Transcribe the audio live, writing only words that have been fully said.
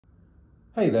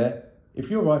Hey there, if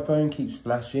your iPhone keeps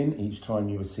flashing each time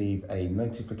you receive a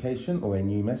notification or a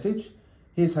new message,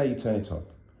 here's how you turn it off.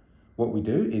 What we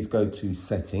do is go to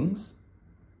Settings.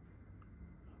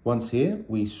 Once here,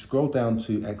 we scroll down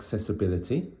to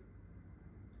Accessibility.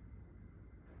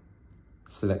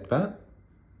 Select that.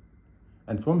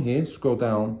 And from here, scroll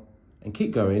down and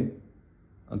keep going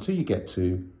until you get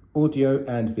to Audio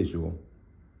and Visual.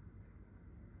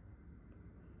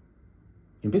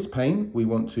 In this pane, we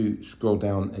want to scroll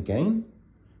down again,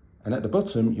 and at the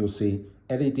bottom, you'll see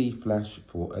LED flash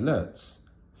for alerts.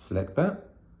 Select that.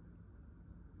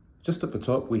 Just at the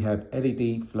top, we have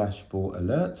LED flash for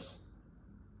alerts.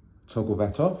 Toggle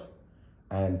that off,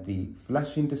 and the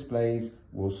flashing displays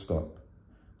will stop.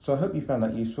 So I hope you found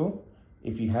that useful.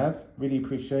 If you have, really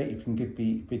appreciate if you can give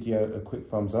the video a quick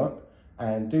thumbs up,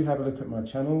 and do have a look at my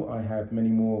channel. I have many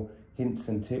more hints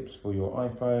and tips for your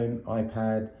iPhone,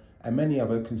 iPad, and many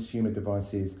other consumer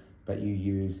devices that you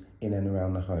use in and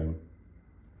around the home.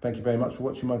 Thank you very much for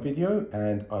watching my video,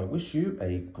 and I wish you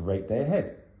a great day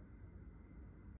ahead.